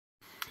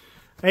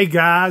Hey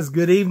guys,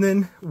 good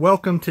evening.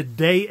 Welcome to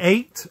day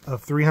 8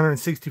 of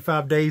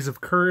 365 Days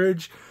of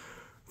Courage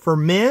for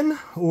Men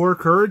or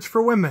Courage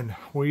for Women.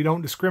 We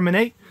don't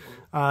discriminate.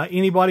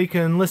 Anybody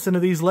can listen to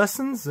these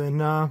lessons, and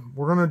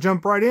we're going to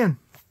jump right in.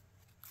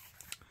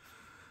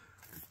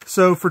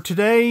 So for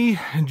today,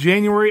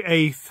 January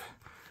 8th,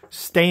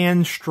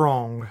 stand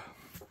strong.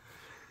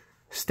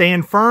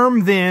 Stand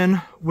firm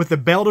then, with the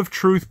belt of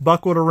truth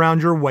buckled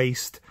around your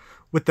waist,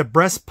 with the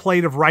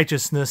breastplate of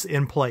righteousness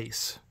in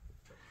place.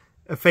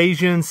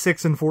 Ephesians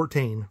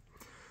 6:14.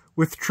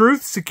 With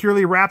truth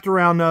securely wrapped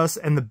around us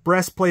and the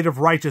breastplate of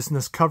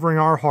righteousness covering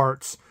our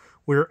hearts,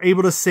 we are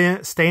able to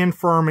stand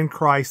firm in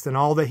Christ and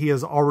all that He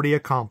has already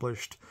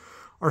accomplished.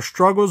 Our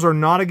struggles are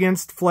not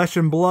against flesh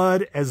and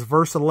blood, as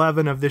verse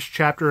 11 of this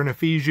chapter in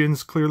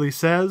Ephesians clearly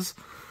says.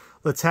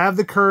 Let's have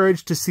the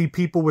courage to see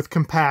people with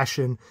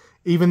compassion,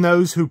 even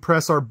those who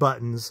press our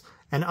buttons,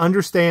 and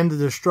understand that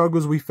the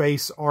struggles we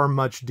face are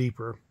much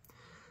deeper.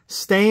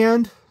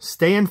 Stand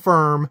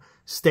firm,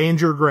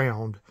 stand your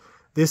ground.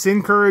 This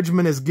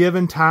encouragement is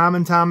given time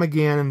and time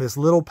again in this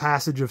little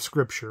passage of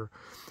Scripture.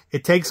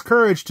 It takes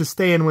courage to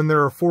stand when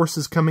there are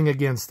forces coming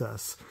against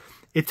us.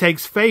 It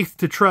takes faith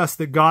to trust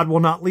that God will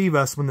not leave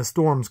us when the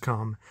storms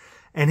come.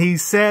 And He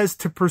says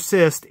to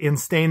persist in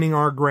standing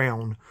our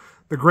ground.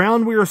 The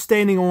ground we are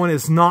standing on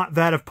is not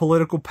that of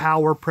political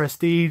power,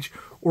 prestige,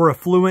 or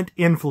affluent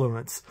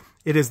influence.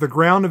 It is the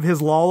ground of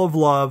His law of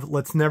love.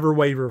 Let's never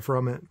waver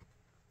from it.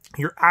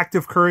 Your act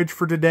of courage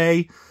for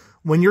today: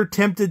 when you're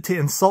tempted to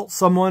insult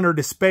someone or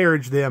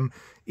disparage them,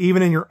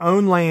 even in your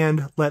own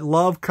land, let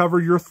love cover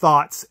your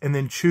thoughts and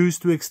then choose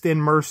to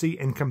extend mercy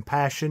and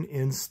compassion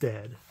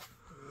instead.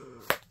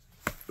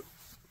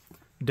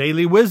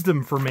 Daily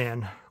Wisdom for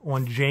Men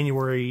on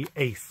January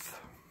 8th.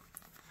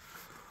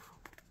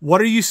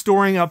 What are you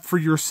storing up for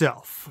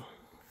yourself?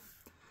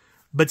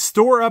 But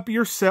store up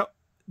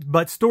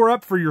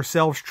for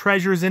yourselves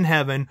treasures in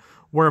heaven,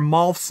 where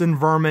moths and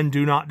vermin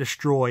do not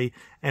destroy,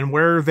 and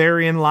where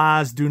therein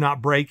lies do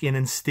not break in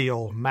and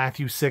steal.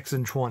 Matthew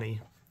 6:20.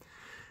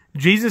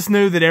 Jesus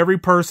knew that every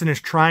person is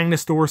trying to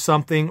store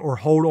something or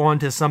hold on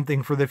to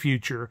something for the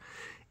future.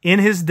 In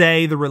His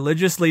day, the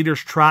religious leaders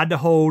tried to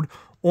hold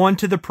on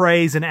to the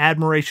praise and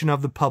admiration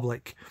of the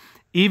public.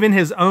 Even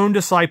His own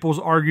disciples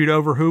argued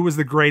over who was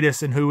the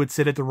greatest and who would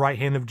sit at the right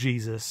hand of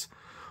Jesus.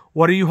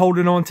 What are you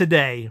holding on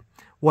today?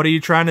 What are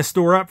you trying to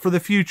store up for the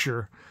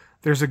future?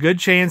 There's a good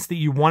chance that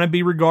you want to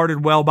be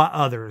regarded well by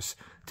others,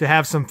 to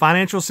have some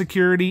financial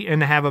security, and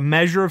to have a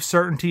measure of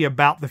certainty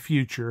about the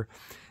future.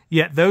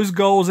 Yet those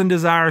goals and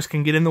desires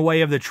can get in the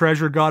way of the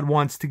treasure God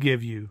wants to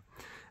give you.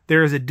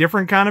 There is a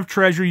different kind of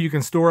treasure you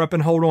can store up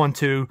and hold on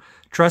to,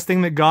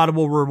 trusting that God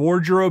will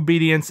reward your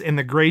obedience and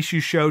the grace you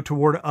show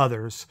toward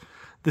others.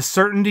 The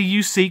certainty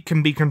you seek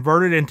can be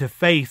converted into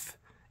faith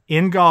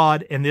in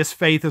God, and this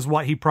faith is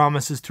what He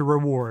promises to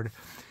reward.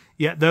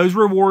 Yet those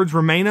rewards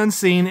remain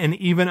unseen and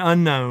even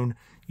unknown.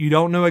 You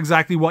don't know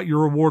exactly what your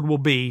reward will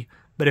be,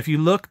 but if you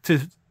look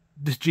to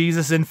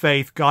Jesus in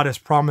faith, God has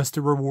promised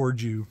to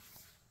reward you.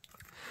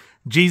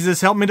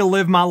 Jesus, help me to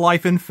live my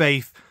life in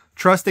faith,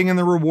 trusting in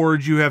the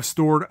rewards you have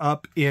stored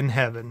up in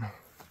heaven.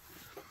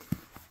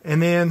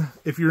 And then,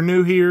 if you're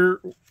new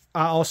here,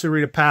 I also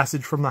read a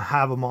passage from the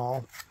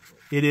Havamal.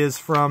 It is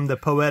from the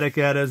Poetic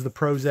Eddas, the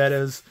Prose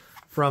Eddas,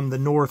 from the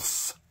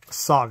Norse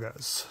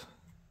sagas.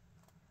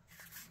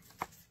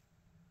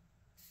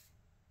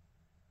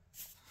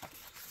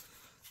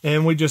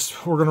 And we're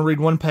going to read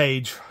one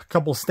page, a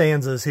couple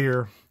stanzas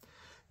here.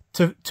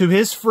 To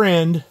his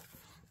friend,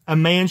 a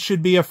man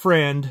should be a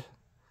friend,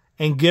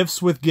 and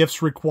gifts with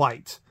gifts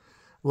requite.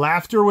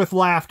 Laughter with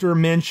laughter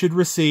men should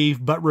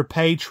receive, but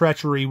repay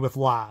treachery with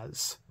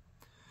lies.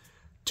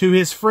 To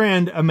his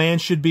friend, a man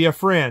should be a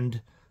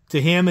friend,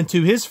 to him and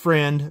to his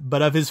friend,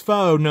 but of his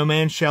foe no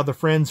man shall the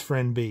friend's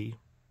friend be.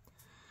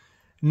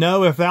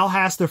 No, if thou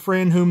hast a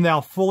friend whom thou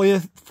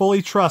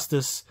fully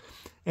trustest,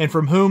 and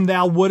from whom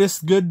thou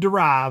wouldest good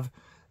derive,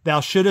 thou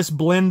shouldest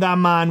blend thy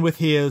mind with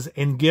his,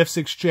 and gifts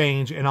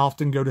exchange, and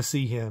often go to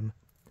see him.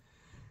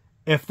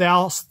 If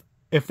thou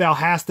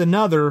hast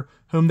another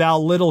whom thou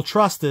little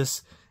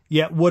trustest,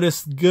 yet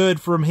wouldest good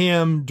from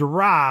him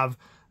derive,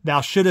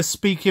 thou shouldest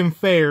speak him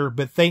fair,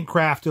 but think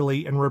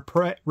craftily, and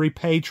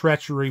repay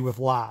treachery with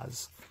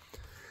lies.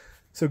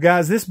 So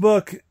guys, this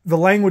book, the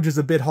language is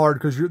a bit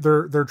hard because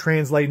they're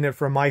translating it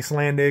from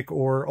Icelandic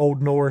or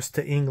Old Norse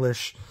to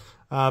English.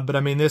 But I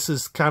mean, this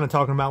is kind of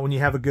talking about when you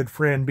have a good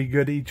friend, be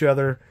good to each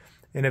other.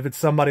 And if it's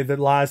somebody that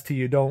lies to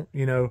you, don't,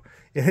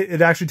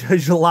 it actually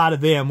tells you to lie to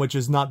them, which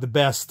is not the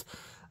best,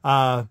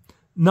 advice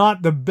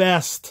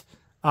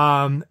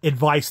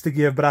to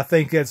give. But I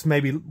think that's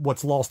maybe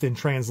what's lost in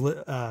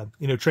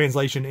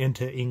translation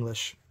into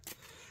English.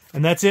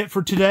 And that's it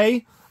for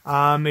today.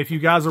 If you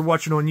guys are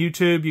watching on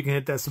YouTube, you can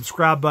hit that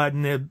subscribe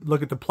button.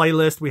 Look at the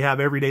playlist. We have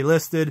every day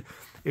listed.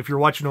 If you're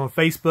watching on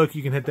Facebook,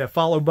 you can hit that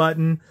follow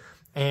button.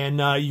 And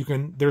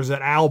there's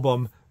an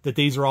album that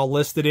these are all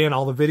listed in,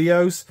 all the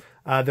videos.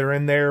 They're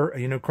in there,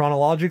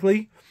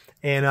 chronologically.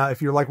 And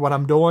if you like what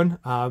I'm doing,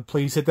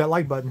 please hit that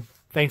like button.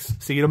 Thanks.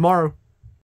 See you tomorrow.